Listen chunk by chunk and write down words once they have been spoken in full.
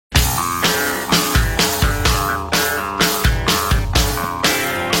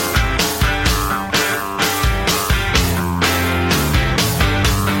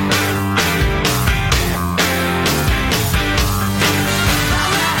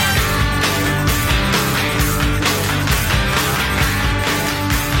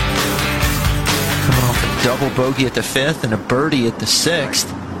double bogey at the 5th and a birdie at the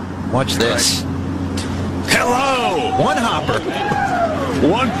 6th. Watch this. Hello! One hopper.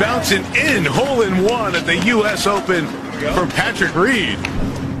 One bouncing in, hole-in-one at the U.S. Open for Patrick Reed.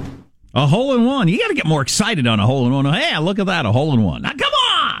 A hole-in-one. You got to get more excited on a hole-in-one. Hey, look at that, a hole-in-one. Now, come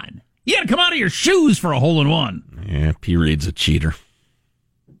on! You got to come out of your shoes for a hole-in-one. Yeah, P. Reed's a cheater.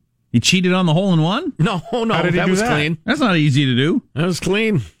 You cheated on the hole-in-one? No, that was clean. That's not easy to do. That was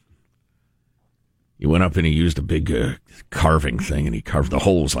clean. He went up and he used a big carving thing, and he carved the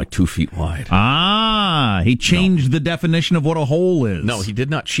holes like 2 feet wide. He changed the definition of what a hole is. No, he did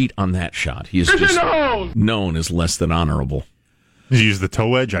not cheat on that shot. He is just known as less than honorable. Did you use the toe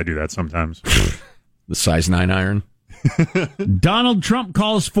wedge? I do that sometimes. The size 9 iron. Donald Trump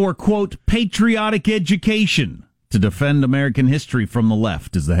calls for, quote, patriotic education to defend American history from the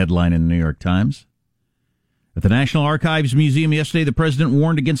left, is the headline in the New York Times. At the National Archives Museum yesterday, the president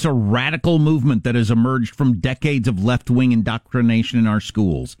warned against a radical movement that has emerged from decades of left-wing indoctrination in our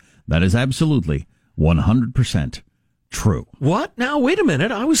schools. That is absolutely 100% true. What? Now, wait a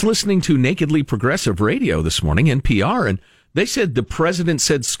minute. I was listening to Nakedly Progressive Radio this morning, NPR, and they said the president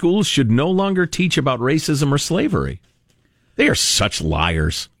said schools should no longer teach about racism or slavery. They are such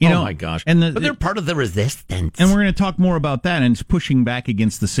liars. My gosh. But they're part of the resistance. And we're going to talk more about that, and it's pushing back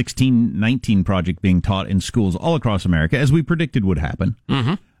against the 1619 Project being taught in schools all across America, as we predicted would happen.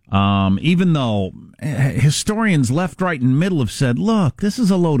 Mm-hmm. Even though historians left, right, and middle have said, look, this is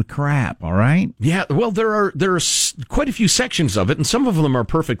a load of crap, all right? Yeah, well, there are quite a few sections of it, and some of them are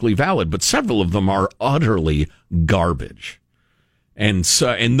perfectly valid, but several of them are utterly garbage. And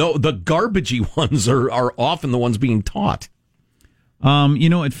the garbagey ones are often the ones being taught.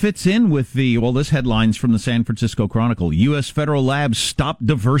 It fits in with this headline's from the San Francisco Chronicle. U.S. federal labs stop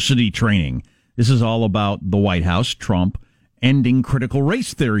diversity training. This is all about the White House, Trump, ending critical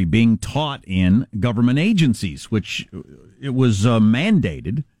race theory being taught in government agencies, which it was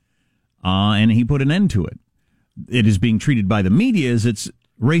mandated, and he put an end to it. It is being treated by the media as its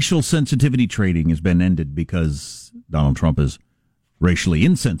racial sensitivity training has been ended because Donald Trump is racially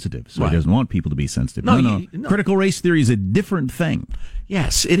insensitive, so he doesn't want people to be sensitive. No. Critical race theory is a different thing.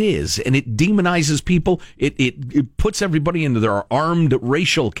 Yes, it is, and it demonizes people. It puts everybody into their armed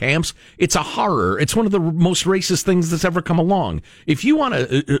racial camps. It's a horror. It's one of the most racist things that's ever come along. If you want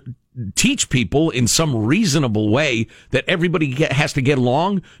to teach people in some reasonable way that everybody has to get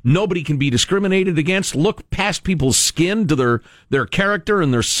along, nobody can be discriminated against, look past people's skin to their character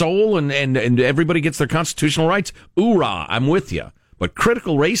and their soul, and everybody gets their constitutional rights, oorah, I'm with you. But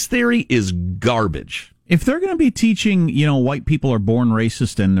critical race theory is garbage. If they're going to be teaching, white people are born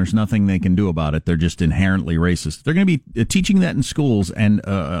racist and there's nothing they can do about it, they're just inherently racist. They're going to be teaching that in schools, and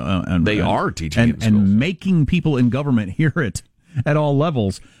they are teaching it in schools. And making people in government hear it at all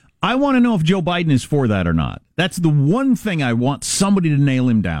levels. I want to know if Joe Biden is for that or not. That's the one thing I want somebody to nail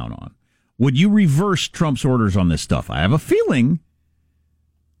him down on. Would you reverse Trump's orders on this stuff? I have a feeling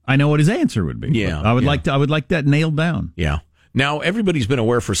I know what his answer would be. Yeah, I would like that nailed down. Yeah. Now, everybody's been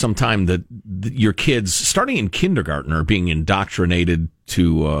aware for some time that your kids, starting in kindergarten, are being indoctrinated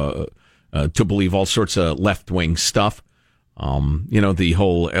to believe all sorts of left-wing stuff. The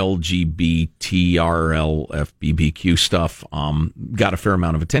whole LGBTRLFBBQ stuff got a fair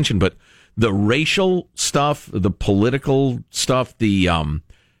amount of attention, but the racial stuff, the political stuff, the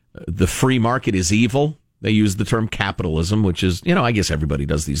free market is evil. They use the term capitalism, which is, I guess everybody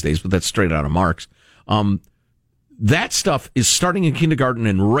does these days, but that's straight out of Marx. That stuff is starting in kindergarten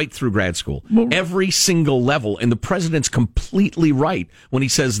and right through grad school. Every single level. And the president's completely right when he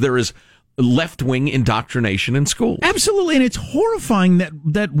says there is left-wing indoctrination in schools. Absolutely. And it's horrifying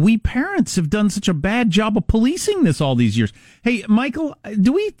that we parents have done such a bad job of policing this all these years. Hey, Michael,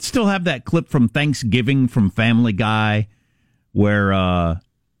 do we still have that clip from Thanksgiving from Family Guy where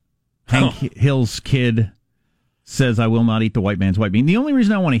Hank Hill's kid says, I will not eat the white man's white meat? The only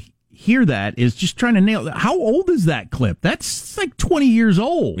reason I want to hear that is just trying to nail it. How old is that clip? That's like 20 years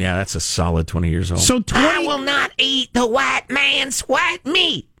old. Yeah, that's a solid 20 years old. So I will not eat the white man's white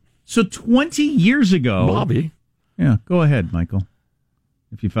meat. So 20 years ago. Bobby. Yeah, go ahead, Michael,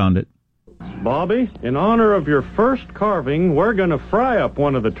 if you found it. Bobby, in honor of your first carving, we're going to fry up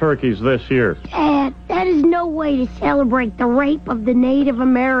one of the turkeys this year. Dad, that is no way to celebrate the rape of the Native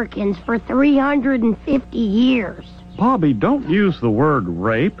Americans for 350 years. Bobby, don't use the word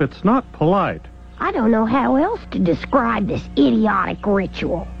rape. It's not polite. I don't know how else to describe this idiotic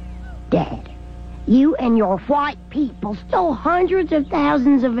ritual. Dad, you and your white people stole hundreds of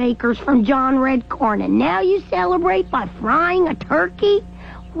thousands of acres from John Redcorn, and now you celebrate by frying a turkey?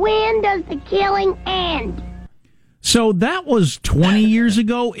 When does the killing end? So that was 20 years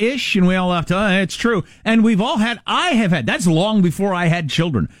ago-ish, and we all laughed, it's true. And I have had, that's long before I had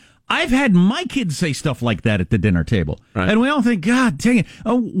children. I've had my kids say stuff like that at the dinner table. Right. And we all think, God dang it,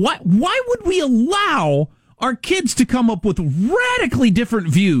 why would we allow our kids to come up with radically different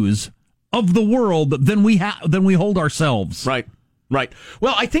views of the world than we hold ourselves? Right.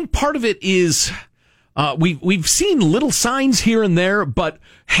 Well, I think part of it is we've seen little signs here and there, but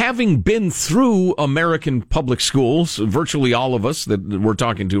having been through American public schools, virtually all of us that we're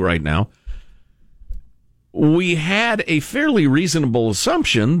talking to right now, we had a fairly reasonable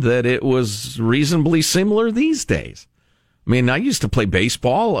assumption that it was reasonably similar these days. I mean, I used to play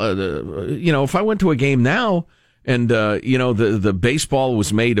baseball. If I went to a game now and, the baseball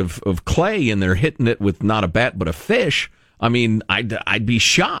was made of clay and they're hitting it with not a bat but a fish, I mean, I'd be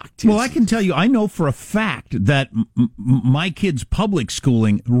shocked. Well, I can tell you, I know for a fact that my kids' public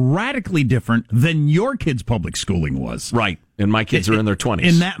schooling radically different than your kids' public schooling was. Right. And my kids are in their 20s.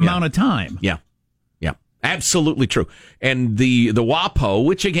 In that amount of time. Yeah. Absolutely true. And the WAPO,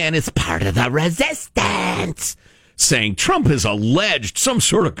 which again is part of the resistance, saying Trump has alleged some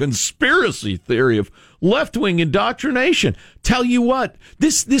sort of conspiracy theory of left-wing indoctrination. Tell you what,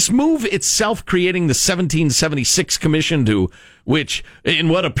 this move itself, creating the 1776 commission, to which, in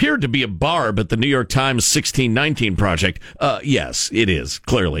what appeared to be a barb at the New York Times 1619 project, yes, it is,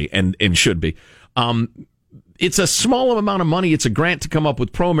 clearly, and should be. It's a small amount of money. It's a grant to come up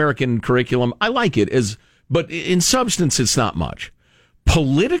with pro-American curriculum. I like it, but in substance, it's not much.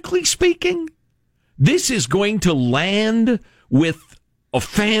 Politically speaking, this is going to land with a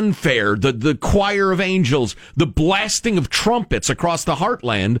fanfare, the choir of angels, the blasting of trumpets across the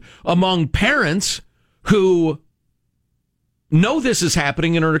heartland among parents who know this is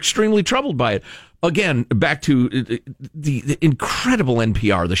happening and are extremely troubled by it. Again, back to the incredible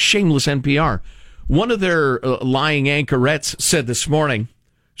NPR, the shameless NPR. One of their lying anchorettes said this morning,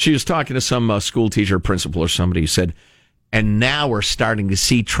 she was talking to some school teacher, principal, or somebody who said, and now we're starting to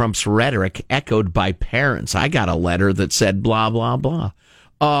see Trump's rhetoric echoed by parents. I got a letter that said blah, blah, blah.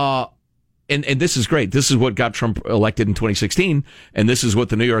 And this is great. This is what got Trump elected in 2016, and this is what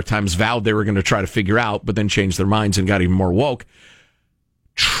the New York Times vowed they were going to try to figure out, but then changed their minds and got even more woke.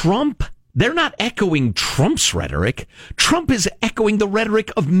 Trump, they're not echoing Trump's rhetoric. Trump is echoing the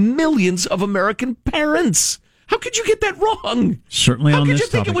rhetoric of millions of American parents. How could you get that wrong? Certainly on this topic. How could you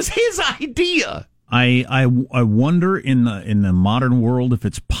think it was his idea? I wonder in the modern world if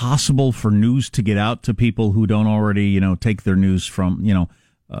it's possible for news to get out to people who don't already, take their news from,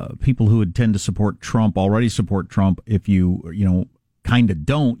 people who would tend to support Trump, already support Trump. If you, kind of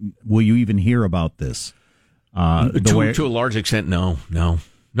don't, will you even hear about this? To a large extent, no. Nope.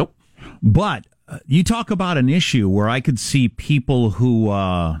 But you talk about an issue where I could see people who,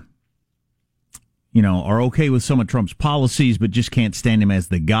 are okay with some of Trump's policies, but just can't stand him as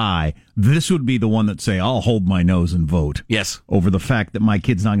the guy. This would be the one that say, I'll hold my nose and vote. Yes. Over the fact that my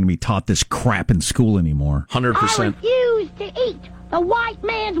kid's not going to be taught this crap in school anymore. 100%. I refuse to eat the white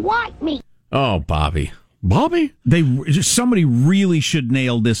man's white meat. Oh, Bobby. Somebody really should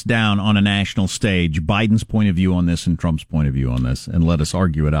nail this down on a national stage. Biden's point of view on this and Trump's point of view on this, and let us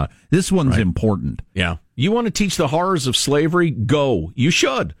argue it out. This one's important. Yeah. You want to teach the horrors of slavery? Go. You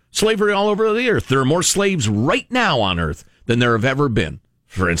should. Slavery all over the earth. There are more slaves right now on earth than there have ever been.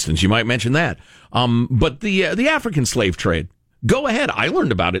 For instance, you might mention that. But the African slave trade, go ahead. I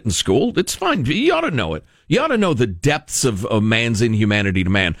learned about it in school. It's fine. You ought to know it. You ought to know the depths of man's inhumanity to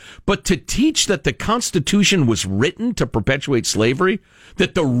man. But to teach that the Constitution was written to perpetuate slavery,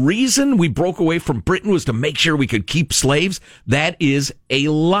 that the reason we broke away from Britain was to make sure we could keep slaves, that is a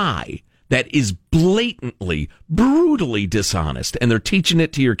lie. That is blatantly, brutally dishonest. And they're teaching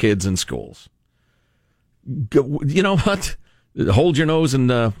it to your kids in schools. You know what? Hold your nose and,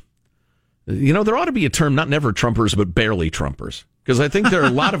 there ought to be a term, not never Trumpers, but barely Trumpers. Because I think there are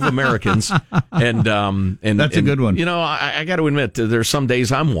a lot of Americans, and that's a good one. I got to admit, there's some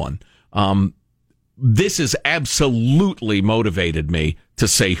days I'm one. This has absolutely motivated me to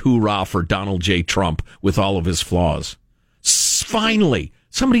say hoorah for Donald J. Trump with all of his flaws. Finally,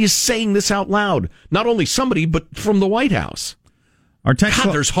 somebody is saying this out loud. Not only somebody, but from the White House.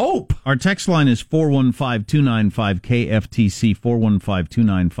 There's hope. Our text line is 415-295-KFTC,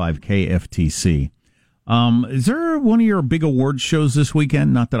 415-295-KFTC. Is there one of your big award shows this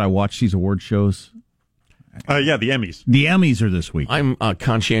weekend? Not that I watch these award shows. Yeah, the Emmys. The Emmys are this week. I'm a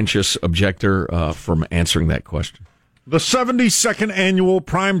conscientious objector from answering that question. The 72nd Annual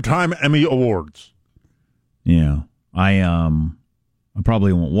Primetime Emmy Awards. Yeah. I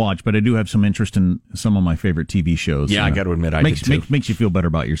probably won't watch, but I do have some interest in some of my favorite TV shows. Yeah, I got to admit, I do too. Makes you feel better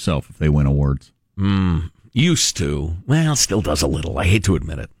about yourself if they win awards. Used to. Well, still does a little. I hate to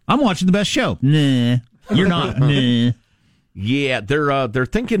admit it. I'm watching the best show. Nah. You're not. Nah. Yeah, they're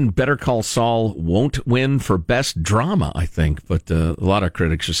thinking Better Call Saul won't win for best drama, I think, but a lot of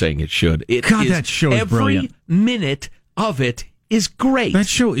critics are saying it should. That show is brilliant. Every minute of it is great. That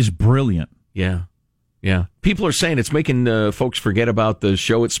show is brilliant. Yeah. People are saying it's making folks forget about the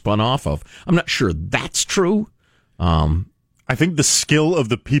show it spun off of. I'm not sure that's true. I think the skill of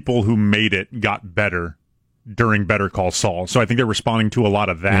the people who made it got better during Better Call Saul. So I think they're responding to a lot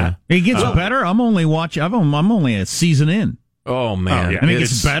of that. Yeah. It gets better. I'm only a season in. Oh man, Oh, yeah. And it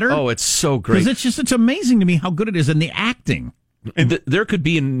gets better. Oh, it's so great. Because it's amazing to me how good it is in the acting. And there could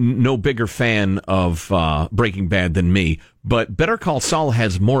be no bigger fan of Breaking Bad than me, but Better Call Saul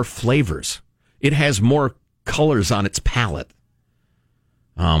has more flavors. It has more colors on its palette.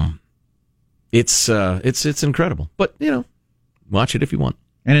 It's incredible. But watch it if you want.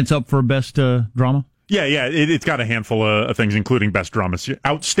 And it's up for best drama. Yeah, it's got a handful of things, including best drama,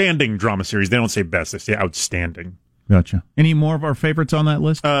 outstanding drama series. They don't say best; they say outstanding. Gotcha. Any more of our favorites on that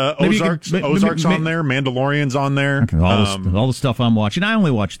list? Ozark's on there. Mandalorian's on there. Okay, all the stuff I'm watching. I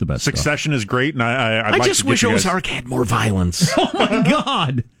only watch the best Succession stuff. is great, and I'd I like just to wish get you guys... Ozark had more violence. Oh my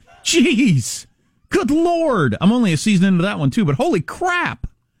God! Jeez! Good Lord! I'm only a season into that one too, but holy crap!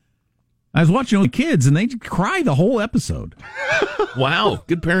 I was watching with kids, and they cry the whole episode. Wow,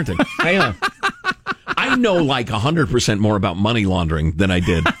 good parenting. I know like 100% more about money laundering than I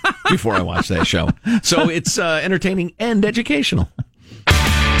did before I watched that show. So it's entertaining and educational.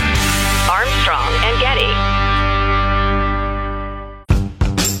 Armstrong and Getty.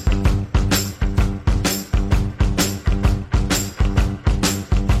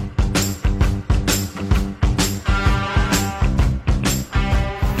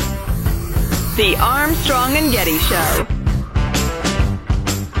 The Armstrong and Getty Show.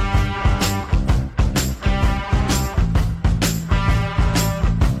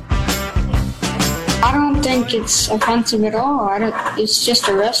 I don't think it's offensive at all. It's just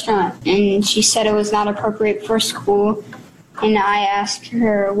a restaurant. And she said it was not appropriate for school. And I asked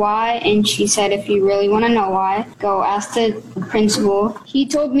her why, and she said, if you really want to know why, go ask the principal. He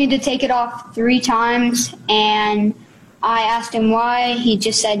told me to take it off 3 times, and I asked him why. He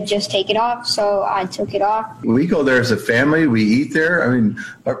just said, just take it off, so I took it off. We go there as a family. We eat there. I mean,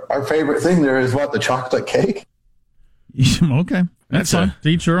 our favorite thing there is what, the chocolate cake? Okay. That's fine. To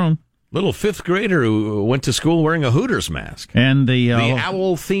each their own. Little 5th grader who went to school wearing a Hooters mask. And the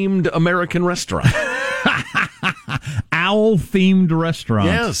owl-themed American restaurant. Owl-themed restaurant.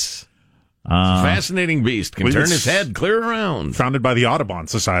 Yes. It's a fascinating beast. Can turn his head clear around. Founded by the Audubon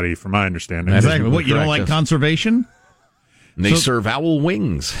Society, from my understanding. Exactly. What, you don't like conservation? And they serve owl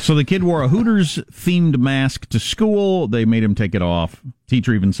wings. So the kid wore a Hooters-themed mask to school. They made him take it off.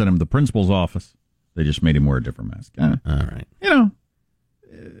 Teacher even sent him to the principal's office. They just made him wear a different mask. All right.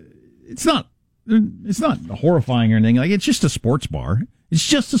 It's not horrifying or anything. Like, it's just a sports bar. It's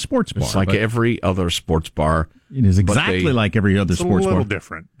just a sports bar. It's like every other sports bar. It is exactly like every other sports bar. It's a little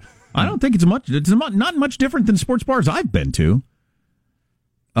different. I don't think it's not much different than sports bars I've been to.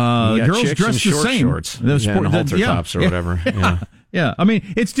 Girls dress the same. Shorts. And halter tops or whatever. Yeah. I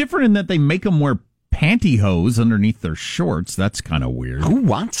mean, it's different in that they make them wear pantyhose underneath their shorts. That's kind of weird. Who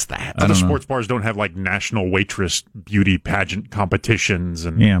wants that? Other sports bars don't have like national waitress beauty pageant competitions,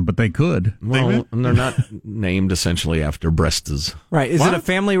 and but they could. Well, and they're not named essentially after breasts. Right? Is it a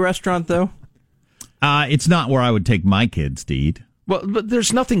family restaurant though? It's not where I would take my kids to eat. Well, but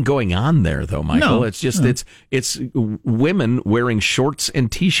there's nothing going on there, though, Michael. No, it's just it's women wearing shorts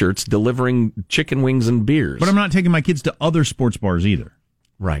and T-shirts delivering chicken wings and beers. But I'm not taking my kids to other sports bars either.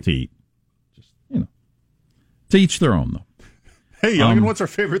 Right. To eat. Just, to each their own, though. Hey, youngin', what's our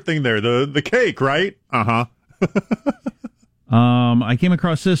favorite thing there? The cake, right? Uh-huh. I came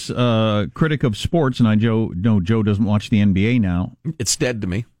across this critic of sports, and I know Joe doesn't watch the NBA now. It's dead to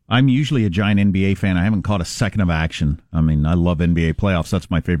me. I'm usually a giant NBA fan. I haven't caught a second of action. I mean, I love NBA playoffs. That's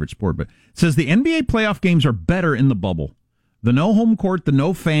my favorite sport. But it says the NBA playoff games are better in the bubble. The no home court, the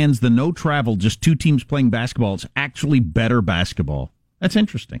no fans, the no travel, just 2 teams playing basketball. It's actually better basketball. That's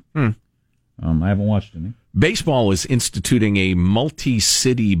interesting. I haven't watched any. Baseball is instituting a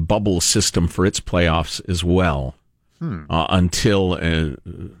multi-city bubble system for its playoffs as well. Until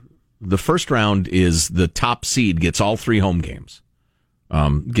the first round is the top seed gets all 3 home games.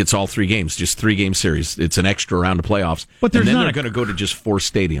 Gets all 3 games, just 3-game series. It's an extra round of playoffs. But and then they're going to go to just 4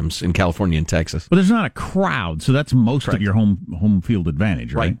 stadiums in California and Texas. But there's not a crowd, so that's most of your home field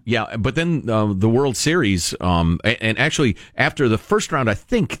advantage, right? Yeah, but then the World Series, and actually after the first round, I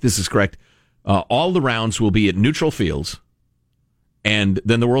think this is correct, all the rounds will be at neutral fields, and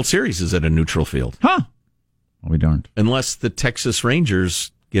then the World Series is at a neutral field. Huh. I'll be darned. Unless the Texas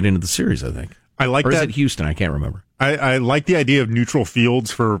Rangers get into the series, I think. I like or that. Is it Houston? I can't remember. I like the idea of neutral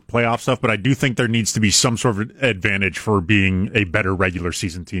fields for playoff stuff, but I do think there needs to be some sort of advantage for being a better regular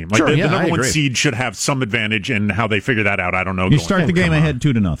season team. Like Sure, the yeah, number I one agree. seed should have some advantage, and how they figure that out, I don't know. You start the game ahead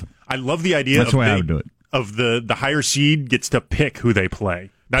 2-0. I love the idea. That's the way I would do it. Of the higher seed gets to pick who they play.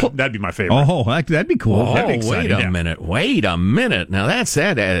 That'd be my favorite. Oh, that'd be cool. Oh, That'd be wait exciting. Wait a minute. Now that's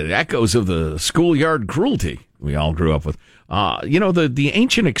echoes of the schoolyard cruelty we all grew up with. The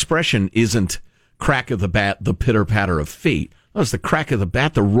ancient expression isn't crack of the bat, the pitter patter of fate. No, it's the crack of the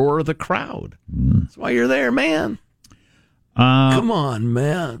bat, the roar of the crowd. That's why you're there, man. Come on,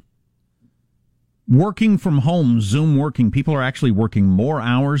 man. Working from home, Zoom working, people are actually working more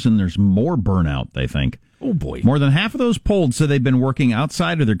hours and there's more burnout, they think. Oh, boy. More than half of those polled say they've been working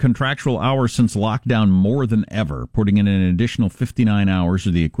outside of their contractual hours since lockdown more than ever, putting in an additional 59 hours,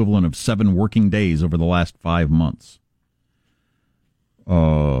 or the equivalent of 7 working days over the last 5 months.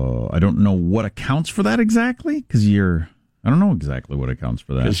 I don't know what accounts for that exactly, I don't know exactly what accounts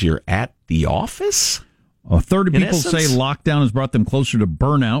for that. Because you're at the office? A third of In people essence? say lockdown has brought them closer to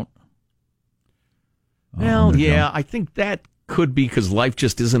burnout. Well, yeah, I think that could be because life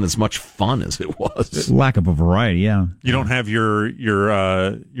just isn't as much fun as it was. Lack of a variety, yeah. You don't have your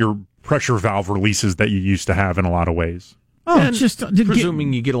pressure valve releases that you used to have in a lot of ways. Oh, And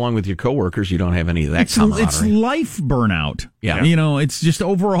presuming you get along with your coworkers, you don't have any of that It's camaraderie. life burnout. Yeah. It's just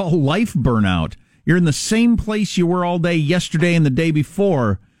overall life burnout. You're in the same place you were all day yesterday and the day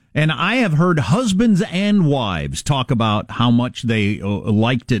before. And I have heard husbands and wives talk about how much they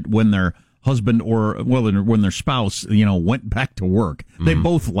liked it when their husband when their spouse, went back to work. They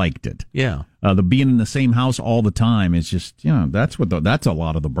both liked it. Yeah. The being in the same house all the time is just, that's a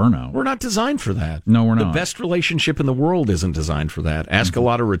lot of the burnout. We're not designed for that. No, we're not. The best relationship in the world isn't designed for that. Ask a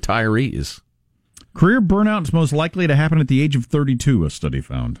lot of retirees. Career burnout is most likely to happen at the age of 32, a study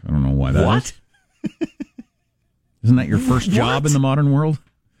found. I don't know why that What? is. Isn't that your first job in the modern world?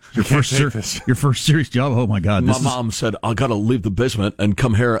 Your first serious job? Oh, my God. My mom said, I got to leave the basement and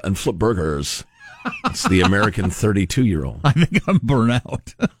come here and flip burgers. It's the American 32-year-old. I think I'm burnt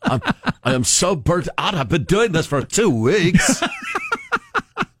out. I am so burnt out. I've been doing this for 2 weeks.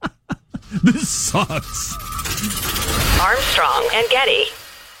 This sucks. Armstrong and Getty.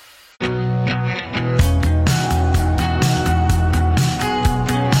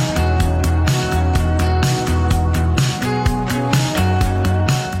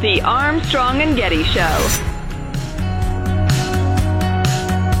 The Armstrong and Getty Show.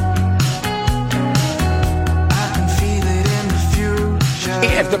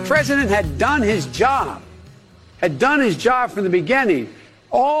 If the president had done his job from the beginning,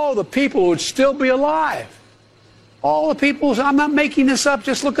 all the people would still be alive. All the people, I'm not making this up,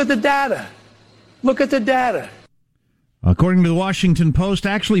 just look at the data. Look at the data. According to the Washington Post,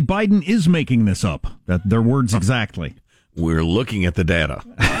 actually, Biden is making this up. Their words exactly. We're looking at the data.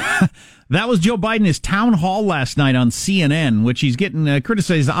 That was Joe Biden, his town hall last night on CNN, which he's getting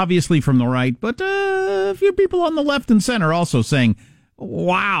criticized, obviously, from the right, but a few people on the left and center also saying,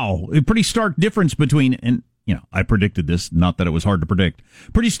 wow, a pretty stark difference between, and, I predicted this, not that it was hard to predict,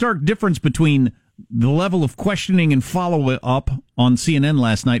 pretty stark difference between the level of questioning and follow-up on CNN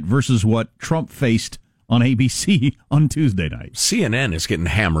last night versus what Trump faced on ABC on Tuesday night. CNN is getting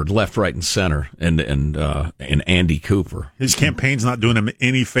hammered left, right, and center, and Andy Cooper. His campaign's not doing him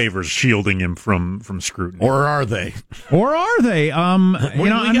any favors, shielding him from scrutiny. Or are they? We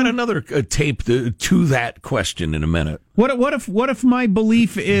got another tape to that question in a minute. What if my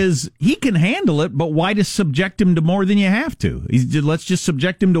belief is he can handle it, but why just subject him to more than you have to? Let's just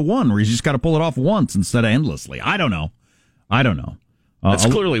subject him to one, where he's just got to pull it off once instead of endlessly. I don't know. That's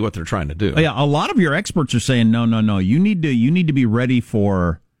clearly what they're trying to do. Yeah, a lot of your experts are saying no. You need to be ready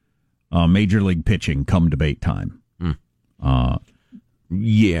for major league pitching come debate time.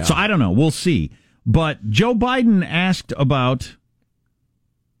 Yeah. So I don't know. We'll see. But Joe Biden asked about.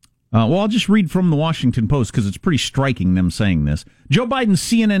 I'll just read from the Washington Post because it's pretty striking them saying this. Joe Biden's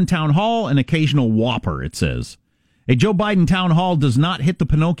CNN town hall, an occasional whopper, it says. A Joe Biden town hall does not hit the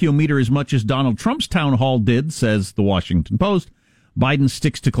Pinocchio meter as much as Donald Trump's town hall did, says the Washington Post. Biden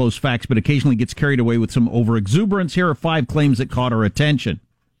sticks to close facts, but occasionally gets carried away with some overexuberance. Here are 5 claims that caught our attention.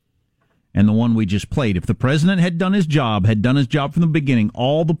 And the one we just played. If the president had done his job from the beginning,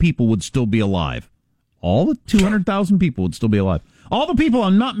 all the people would still be alive. All the 200,000 people would still be alive. All the people,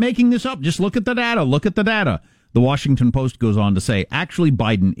 I'm not making this up. Just look at the data. The Washington Post goes on to say, actually,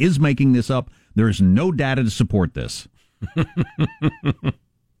 Biden is making this up. There is no data to support this.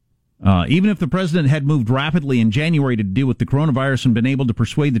 Even if the president had moved rapidly in January to deal with the coronavirus and been able to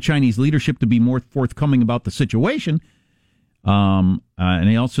persuade the Chinese leadership to be more forthcoming about the situation, and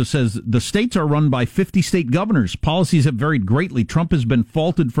he also says the states are run by 50 state governors. Policies have varied greatly. Trump has been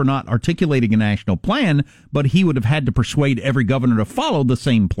faulted for not articulating a national plan, but he would have had to persuade every governor to follow the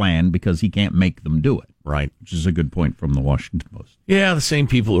same plan because he can't make them do it. Right. Which is a good point from the Washington Post. Yeah, the same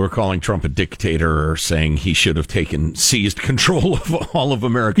people who are calling Trump a dictator are saying he should have seized control of all of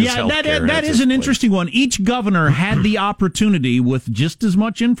America's health care. That is an interesting one. Each governor had the opportunity, with just as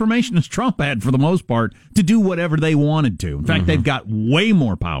much information as Trump had for the most part, to do whatever they wanted to. In fact, they've got way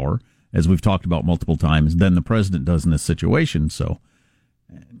more power, as we've talked about multiple times, than the president does in this situation. So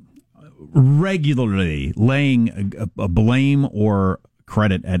regularly laying a blame or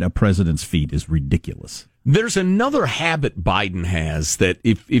credit at a president's feet is ridiculous. There's another habit Biden has that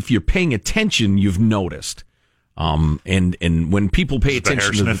if you're paying attention, you've noticed. And when people pay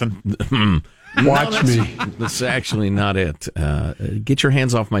attention to Watch me. That's actually not it. Get your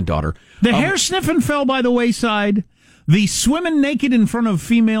hands off my daughter. The hair sniffing fell by the wayside. The swimming naked in front of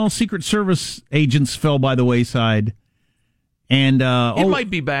female Secret Service agents fell by the wayside. And it might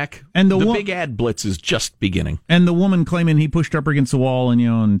be back. And the big ad blitz is just beginning. And the woman claiming he pushed up against the wall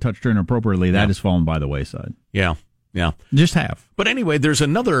and touched her inappropriately, that has fallen by the wayside. Yeah. Just have. But anyway, there's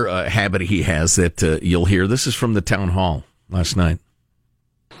another habit he has that you'll hear. This is from the town hall last night.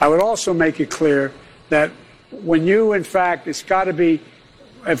 I would also make it clear that when you, in fact, it's got to be,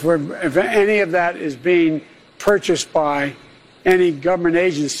 if any of that is being purchased by any government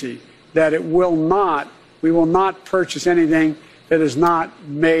agency, that we will not purchase anything that is not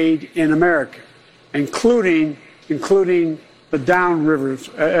made in America, including the downriver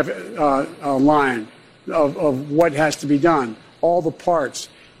line of what has to be done, all the parts.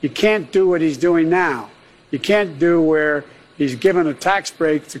 You can't do what he's doing now. You can't do where he's given a tax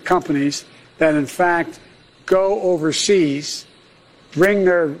break to companies that, in fact, go overseas,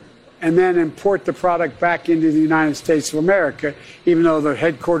 and then import the product back into the United States of America, even though their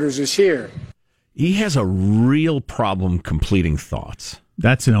headquarters is here. He has a real problem completing thoughts.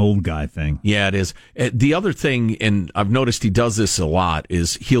 That's an old guy thing. Yeah, it is. The other thing, and I've noticed he does this a lot,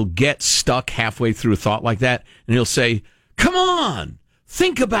 is he'll get stuck halfway through a thought like that, and he'll say, "Come on,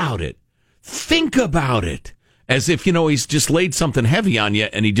 think about it. Think about it." As if, he's just laid something heavy on you,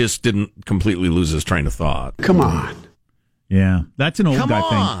 and he just didn't completely lose his train of thought. Come on. Yeah, that's an old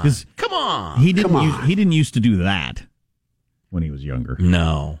guy thing. Come on. He didn't used to do that when he was younger.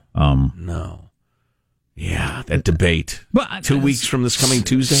 No. No. Yeah, that debate. But 2 weeks from this coming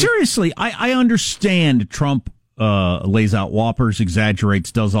Tuesday. Seriously, I understand Trump lays out whoppers,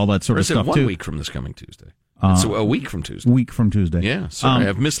 exaggerates, does all that sort of stuff, 1 week from this coming Tuesday. It's a week from Tuesday. Week from Tuesday. Yeah, sorry,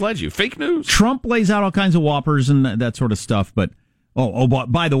 I've misled you. Fake news. Trump lays out all kinds of whoppers and that sort of stuff, but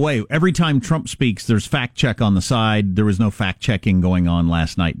by the way, every time Trump speaks, there's fact check on the side. There was no fact checking going on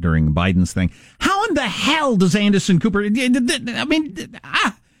last night during Biden's thing. How in the hell does Anderson Cooper?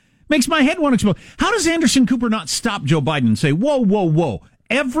 Makes my head want to explode. How does Anderson Cooper not stop Joe Biden and say, whoa,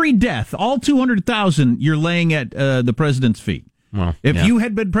 every death, all 200,000, you're laying at the president's feet? Well, if you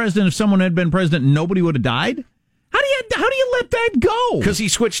had been president, if someone had been president, nobody would have died? How do you let that go? Because he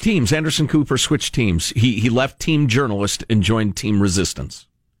switched teams. Anderson Cooper switched teams. He left Team Journalist and joined Team Resistance.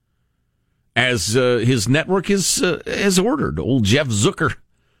 As his network has ordered. Old Jeff Zucker.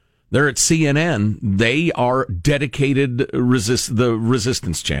 They're at CNN. They are dedicated the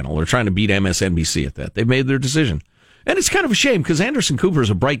Resistance channel. They're trying to beat MSNBC at that. They've made their decision. And it's kind of a shame because Anderson Cooper is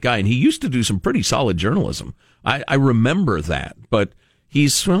a bright guy and he used to do some pretty solid journalism. I remember that. But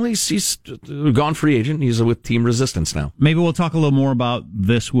he's gone free agent. He's with Team Resistance now. Maybe we'll talk a little more about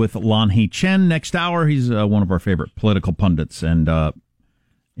this with Lan Hee Chen next hour. He's one of our favorite political pundits. And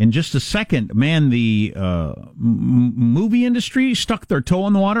in just a second, man, the movie industry stuck their toe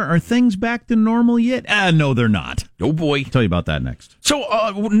in the water. Are things back to normal yet? No, they're not. Oh, boy. I'll tell you about that next. So,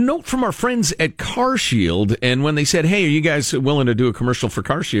 note from our friends at CarShield, and when they said, hey, are you guys willing to do a commercial for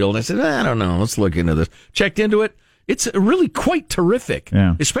CarShield? I said, I don't know. Let's look into this. Checked into it. It's really quite terrific,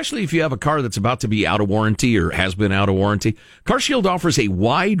 especially if you have a car that's about to be out of warranty or has been out of warranty. CarShield offers a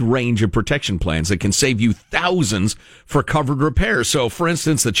wide range of protection plans that can save you thousands for covered repairs. So, for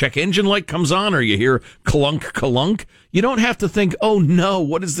instance, the check engine light comes on or you hear clunk. You don't have to think, oh, no,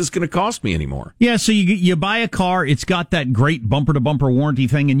 what is this going to cost me anymore? Yeah, so you buy a car, it's got that great bumper-to-bumper warranty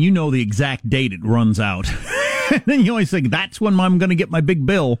thing, and you know the exact date it runs out. And then you always think, that's when I'm going to get my big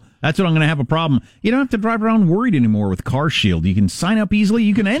bill. That's when I'm going to have a problem. You don't have to drive around worried anymore with CarShield. You can sign up easily.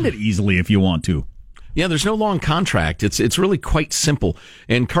 You can end it easily if you want to. Yeah, there's no long contract. It's really quite simple.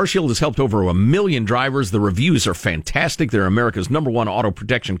 And CarShield has helped over 1 million drivers. The reviews are fantastic. They're America's #1 auto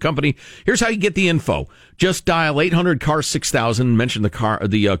protection company. Here's how you get the info. Just dial 800-CAR-6000, mention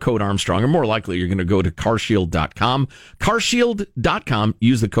the code Armstrong, or more likely you're going to go to carshield.com. Carshield.com,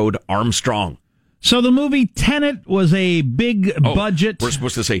 use the code Armstrong. So the movie Tenet was a big budget. We're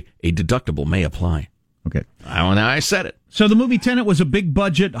supposed to say a deductible may apply. Okay. Now I said it. So the movie Tenet was a big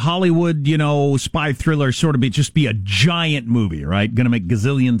budget Hollywood, spy thriller, sort of be a giant movie, right? Going to make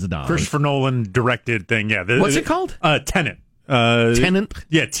gazillions of dollars. Christopher Nolan directed thing, yeah. What's it called? Tenet. Tenet?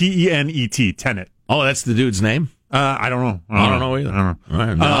 Yeah, Tenet. Tenet. Oh, that's the dude's name? I don't know. I don't know either. I don't know. All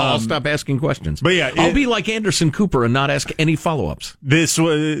right, I'll stop asking questions. But yeah, I'll be like Anderson Cooper and not ask any follow-ups. This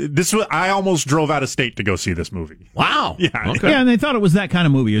was. I almost drove out of state to go see this movie. Wow. Yeah. Okay. Yeah, and they thought it was that kind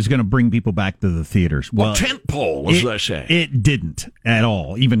of movie. It was going to bring people back to the theaters. Well, tentpole, as they say. It didn't at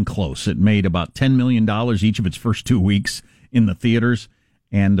all, even close. It made about $10 million each of its first 2 weeks in the theaters.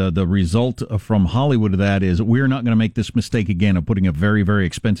 And the result from Hollywood of that is we're not going to make this mistake again of putting a very, very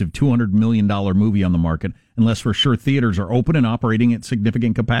expensive $200 million movie on the market unless for sure theaters are open and operating at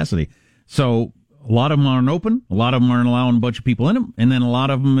significant capacity. So a lot of them aren't open. A lot of them aren't allowing a bunch of people in them. And then a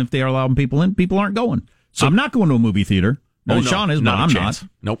lot of them, if they are allowing people in, people aren't going. So I'm not going to a movie theater. Sean is, but I'm not.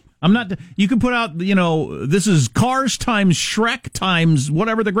 Nope. I'm not. You can put out, this is Cars times Shrek times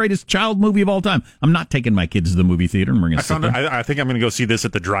whatever the greatest child movie of all time. I'm not taking my kids to the movie theater and we're going to sit there. I think I'm going to go see this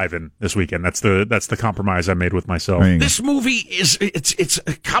at the drive-in this weekend. That's the compromise I made with myself. This movie it's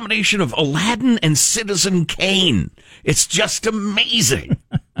a combination of Aladdin and Citizen Kane. It's just amazing.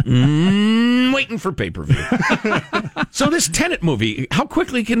 Waiting for pay-per-view. So this Tenet movie, how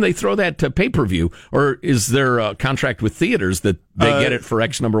quickly can they throw that to pay-per-view? Or is there a contract with theaters that they get it for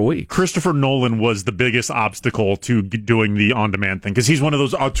X number of weeks? Christopher Nolan was the biggest obstacle to doing the on-demand thing because he's one of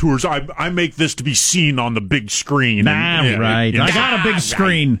those auteurs. I make this to be seen on the big screen. Right. I got a big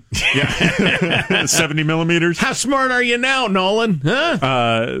screen. Yeah. 70 millimeters. How smart are you now, Nolan?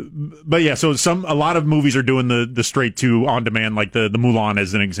 Huh? But yeah, so a lot of movies are doing the straight to on-demand, like the Mulan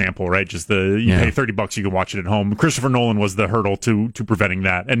as an example, right? Just you pay $30, you can watch it at home. Christopher Nolan was the hurdle to preventing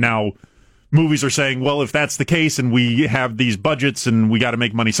that, and now movies are saying, well, if that's the case, and we have these budgets, and we got to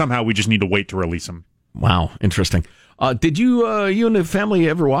make money somehow, we just need to wait to release them. Wow, interesting. Did you and the family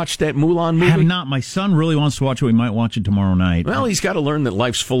ever watch that Mulan movie? I have not. My son really wants to watch it. We might watch it tomorrow night. Well, he's got to learn that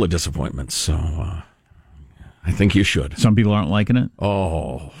life's full of disappointments, so I think you should. Some people aren't liking it?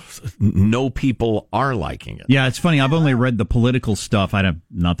 Oh, no people are liking it. Yeah, it's funny. I've only read the political stuff.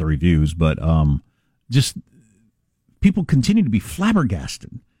 Not the reviews, but just people continue to be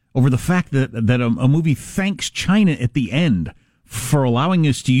flabbergasted over the fact that a movie thanks China at the end for allowing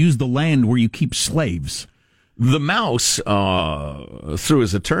us to use the land where you keep slaves. The Mouse, through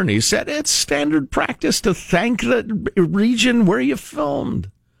his attorney, said it's standard practice to thank the region where you filmed.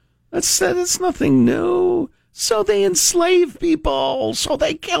 That's nothing new. So they enslave people. So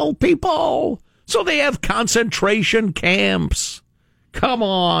they kill people. So they have concentration camps. Come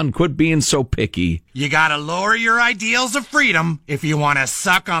on, quit being so picky. You gotta lower your ideals of freedom if you want to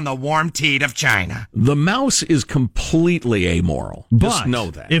suck on the warm teat of China. The Mouse is completely amoral. Just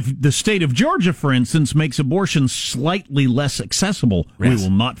know that. If the state of Georgia, for instance, makes abortion slightly less accessible, we will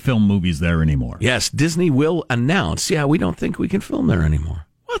not film movies there anymore. Yes, Disney will announce, we don't think we can film there anymore.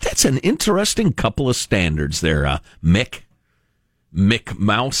 Well, that's an interesting couple of standards there, Mick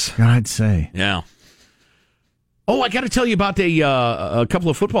Mouse. I'd say. Yeah. Oh, I got to tell you about a couple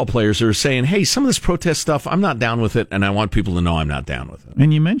of football players who are saying, hey, some of this protest stuff, I'm not down with it, and I want people to know I'm not down with it.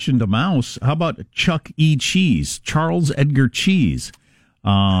 And you mentioned a mouse. How about Chuck E. Cheese, Charles Edgar Cheese?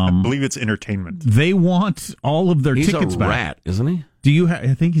 I believe it's entertainment. They want all of their tickets back. He's a rat, isn't he? Do you?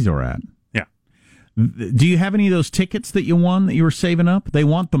 I think he's a rat. Yeah. Do you have any of those tickets that you won that you were saving up? They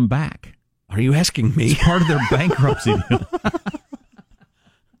want them back. Are you asking me? It's part of their bankruptcy.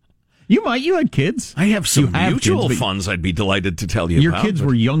 You might. You had kids. I have some mutual funds I'd be delighted to tell you your about. Your kids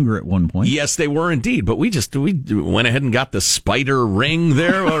were younger at one point. Yes, they were indeed. But we went ahead and got the spider ring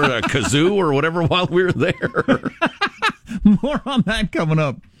there, or a kazoo, or whatever, while we were there. More on that coming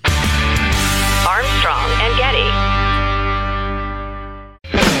up. Armstrong and Getty.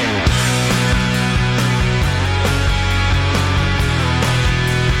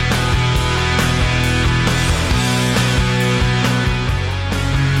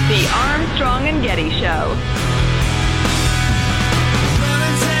 The Armstrong and Getty Show.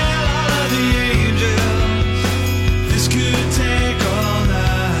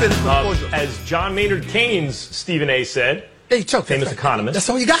 As John Maynard Keynes, Stephen A. said, famous economist, that's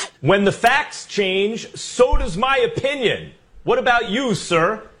all you got? When the facts change, so does my opinion. What about you,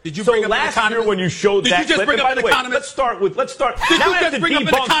 sir? Did you so bring up last an economist? year when you showed Did that you just clip, bring and up by an the way, economist? let's start. Did now you I have just to bring up an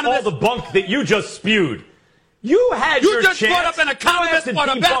debunk economist? all the bunk that you just spewed. You had your just chance. brought up an economist Now I on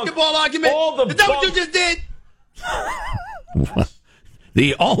have a to debunk basketball argument? all the Is that what you bunk- just did?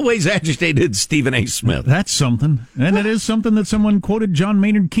 The always agitated Stephen A. Smith. That's something. And it is something that someone quoted John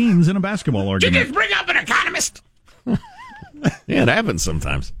Maynard Keynes in a basketball Did you argument. just bring up an economist? Yeah, it happens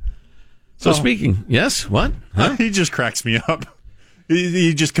sometimes. So speaking, yes, what? Huh? He just cracks me up.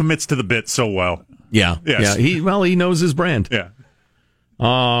 He just commits to the bit so well. Yeah, Yes. yeah. He knows his brand. Yeah.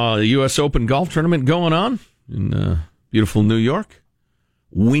 The U.S. Open golf tournament going on in beautiful New York.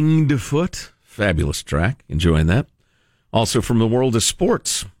 Winged Foot, fabulous track. Enjoying that. Also from the world of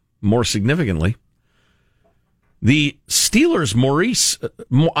sports, more significantly, the Steelers' Marquise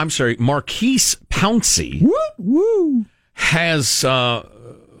Pouncey has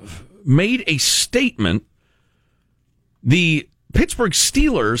made a statement. The Pittsburgh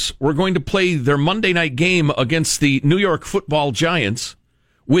Steelers were going to play their Monday night game against the New York Football Giants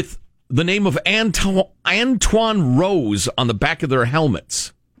with the name of Antoine Rose on the back of their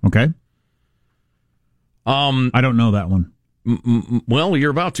helmets. Okay. I don't know that one. Well,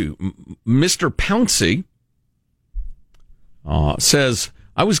 you're about to. Mr. Pouncey says,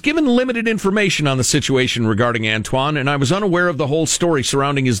 I was given limited information on the situation regarding Antoine, and I was unaware of the whole story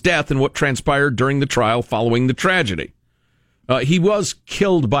surrounding his death and what transpired during the trial following the tragedy. He was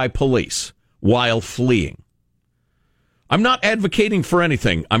killed by police while fleeing. I'm not advocating for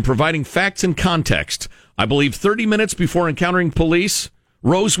anything. I'm providing facts and context. I believe 30 minutes before encountering police,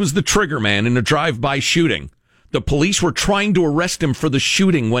 Rose was the trigger man in a drive-by shooting. The police were trying to arrest him for the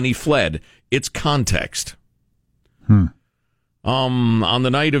shooting when he fled. It's context. On the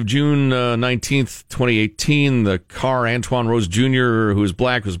night of June 19th, 2018, the car Antoine Rose Jr., who was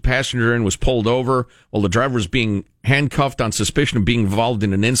black, was a passenger in, was pulled over while the driver was being handcuffed on suspicion of being involved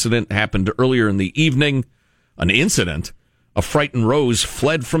in an incident that happened earlier in the evening. An incident. A frightened Rose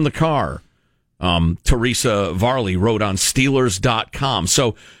fled from the car. Teresa Varley wrote on Steelers.com.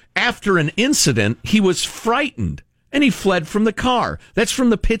 So after an incident, he was frightened and he fled from the car. That's from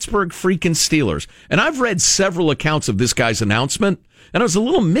the Pittsburgh freaking Steelers. And I've read several accounts of this guy's announcement, and I was a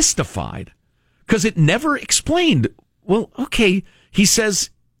little mystified because it never explained. Well, okay, he says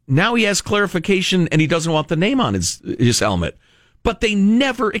now he has clarification and he doesn't want the name on his helmet. But they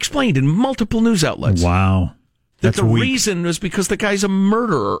never explained in multiple news outlets. Wow. That the reason was because the guy's a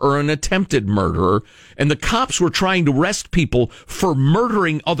murderer or an attempted murderer, and the cops were trying to arrest people for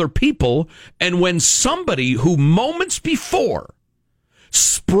murdering other people. And when somebody who moments before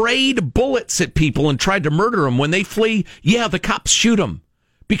sprayed bullets at people and tried to murder them, when they flee, yeah, the cops shoot them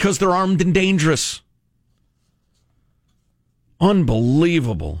because they're armed and dangerous.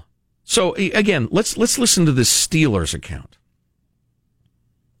 Unbelievable. So again, let's listen to this Steelers account.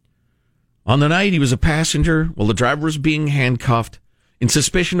 On the night he was a passenger while the driver was being handcuffed in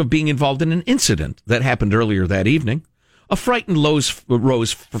suspicion of being involved in an incident that happened earlier that evening. A frightened Rose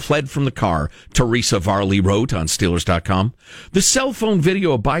fled from the car, Teresa Varley wrote on Steelers.com. The cell phone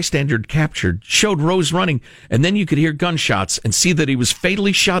video a bystander captured showed Rose running, and then you could hear gunshots and see that he was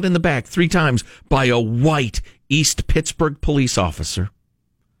fatally shot in the back 3 times by a white East Pittsburgh police officer.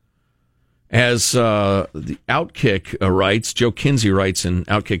 As the Outkick writes, Joe Kinsey writes in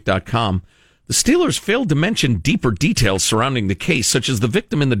Outkick.com, the Steelers failed to mention deeper details surrounding the case, such as the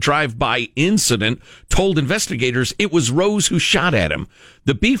victim in the drive-by incident told investigators it was Rose who shot at him.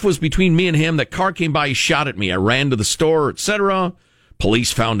 The beef was between me and him. That car came by, he shot at me. I ran to the store, etc.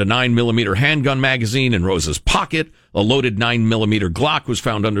 Police found a 9mm handgun magazine in Rose's pocket. A loaded 9mm Glock was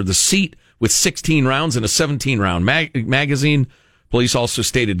found under the seat with 16 rounds and a 17-round magazine. Police also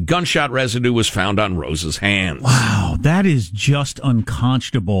stated gunshot residue was found on Rose's hands. Wow, that is just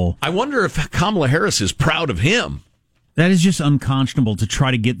unconscionable. I wonder if Kamala Harris is proud of him. That is just unconscionable to try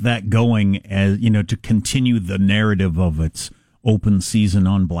to get that going, as you know, to continue the narrative of its open season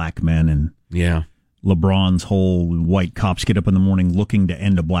on black men and LeBron's whole white cops get up in the morning looking to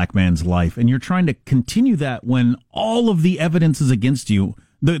end a black man's life, and you're trying to continue that when all of the evidence is against you.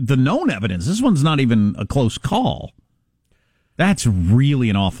 The known evidence. This one's not even a close call. That's really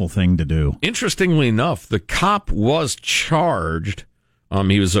an awful thing to do. Interestingly enough, the cop was charged.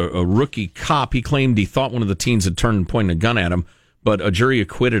 He was a rookie cop. He claimed he thought one of the teens had turned and pointed a gun at him, but a jury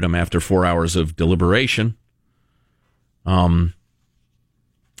acquitted him after 4 hours of deliberation.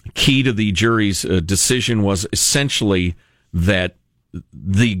 Key to the jury's decision was essentially that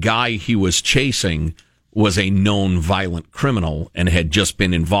the guy he was chasing was a known violent criminal and had just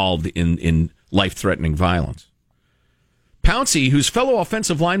been involved in life-threatening violence. Pouncey, whose fellow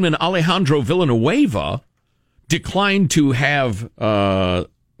offensive lineman Alejandro Villanueva declined to have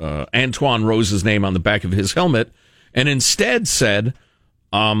Antoine Rose's name on the back of his helmet, and instead said,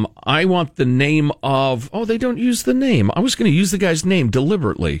 I want the name of... Oh, they don't use the name. I was going to use the guy's name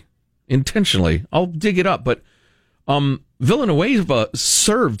deliberately, intentionally. I'll dig it up, but Villanueva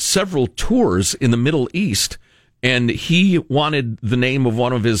served several tours in the Middle East, and he wanted the name of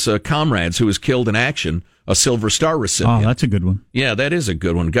one of his comrades who was killed in action, a Silver Star recipient. Oh, that's a good one. Yeah, that is a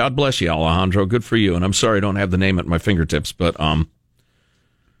good one. God bless you, Alejandro. Good for you. And I'm sorry I don't have the name at my fingertips, but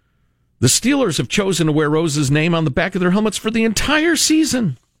the Steelers have chosen to wear Rose's name on the back of their helmets for the entire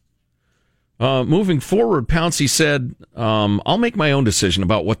season. Moving forward, Pouncey said, I'll make my own decision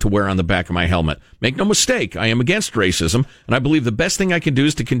about what to wear on the back of my helmet. Make no mistake, I am against racism, and I believe the best thing I can do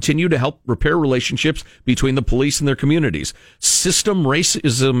is to continue to help repair relationships between the police and their communities. System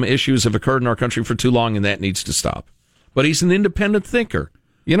racism issues have occurred in our country for too long, and that needs to stop. But he's an independent thinker.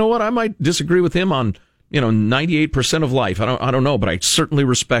 You know what? I might disagree with him on 98% of life. I don't know, but I certainly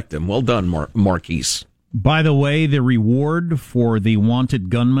respect him. Well done, Marquise. By the way, the reward for the wanted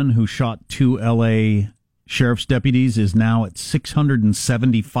gunman who shot 2 L.A. sheriff's deputies is now at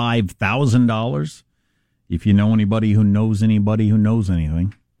 $675,000. If you know anybody who knows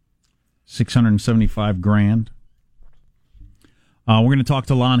anything, $675,000. We're going to talk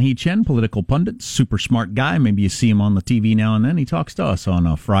to Lan He-Chen, political pundit, super smart guy. Maybe you see him on the TV now and then. He talks to us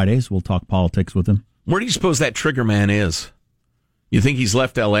on Fridays. We'll talk politics with him. Where do you suppose that trigger man is? You think he's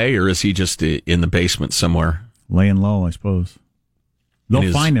left L.A., or is he just in the basement somewhere? Laying low, I suppose.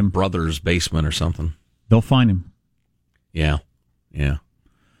 They'll find him. Brother's basement or something. They'll find him. Yeah.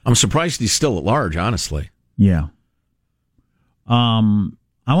 I'm surprised he's still at large, honestly. Yeah. I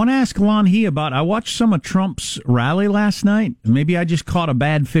want to ask Lan He about, I watched some of Trump's rally last night. Maybe I just caught a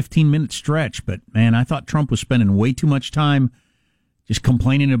bad 15-minute stretch, but, man, I thought Trump was spending way too much time just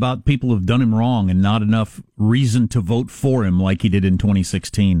complaining about people who've done him wrong and not enough reason to vote for him like he did in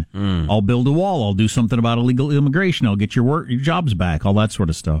 2016. I'll build a wall. I'll do something about illegal immigration. I'll get your jobs back, all that sort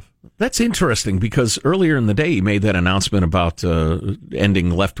of stuff. That's interesting because earlier in the day he made that announcement about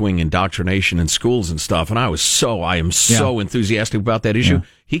ending left-wing indoctrination in schools and stuff, and I am so enthusiastic about that issue. Yeah.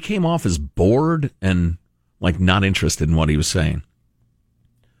 He came off as bored and not interested in what he was saying.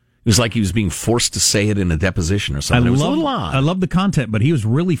 It was like he was being forced to say it in a deposition or something. It was a little odd. I love the content, but he was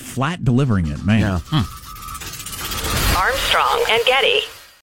really flat delivering it, man. Yeah. Armstrong and Getty.